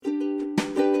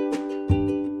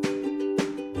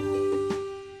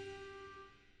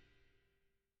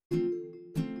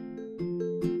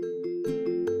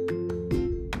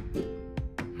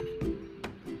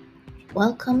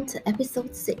Welcome to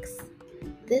episode 6.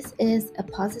 This is a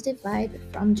positive vibe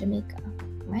from Jamaica.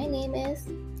 My name is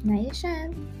Naya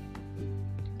Shan.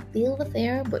 Feel the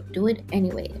fear, but do it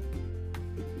anyway.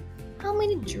 How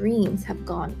many dreams have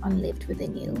gone unlived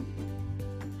within you?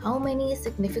 How many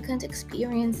significant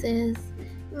experiences,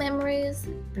 memories,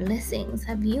 blessings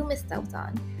have you missed out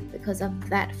on because of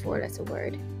that four-letter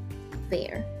word,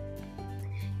 fear?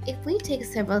 If we take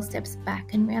several steps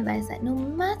back and realize that no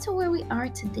matter where we are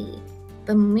today,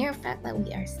 the mere fact that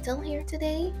we are still here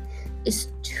today is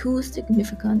too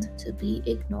significant to be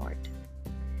ignored.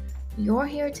 You're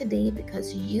here today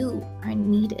because you are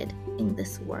needed in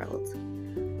this world.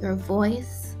 Your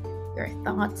voice, your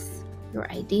thoughts, your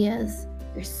ideas,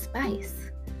 your spice,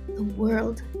 the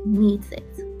world needs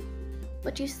it.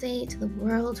 But you say to the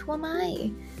world, who am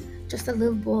I? Just a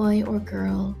little boy or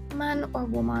girl, man or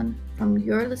woman from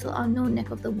your little unknown neck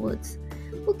of the woods.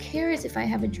 Who cares if I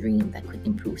have a dream that could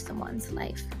improve someone's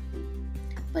life?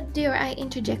 But dare I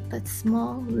interject that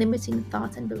small, limiting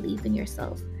thought and belief in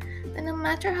yourself, that no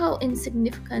matter how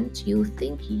insignificant you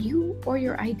think you or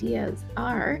your ideas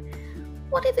are,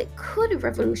 what if it could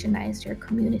revolutionize your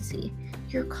community,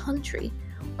 your country,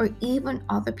 or even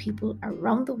other people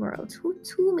around the world who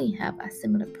too may have a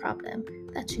similar problem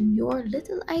that your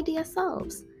little idea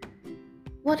solves?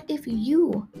 What if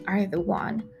you are the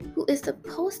one who is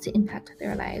supposed to impact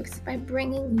their lives by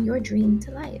bringing your dream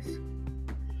to life?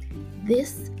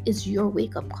 This is your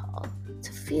wake-up call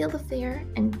to feel the fear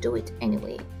and do it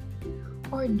anyway.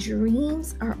 Our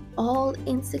dreams are all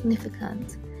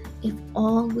insignificant if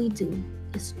all we do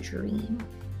is dream.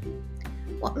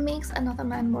 What makes another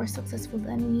man more successful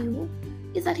than you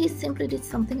is that he simply did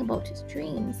something about his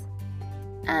dreams.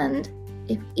 And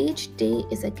if each day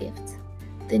is a gift,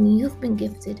 then you've been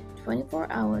gifted 24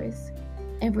 hours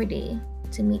every day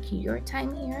to make your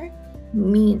time here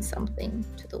mean something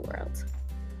to the world.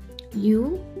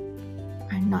 You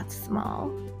are not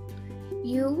small.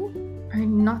 You are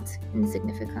not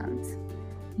insignificant.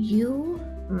 You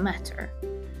matter.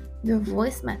 Your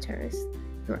voice matters.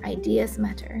 Your ideas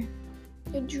matter.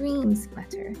 Your dreams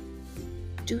matter.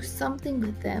 Do something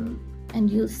with them and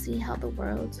you'll see how the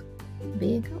world,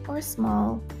 big or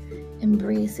small,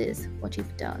 embraces what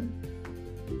you've done.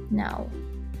 Now,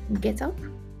 get up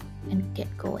and get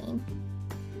going.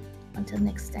 Until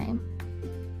next time.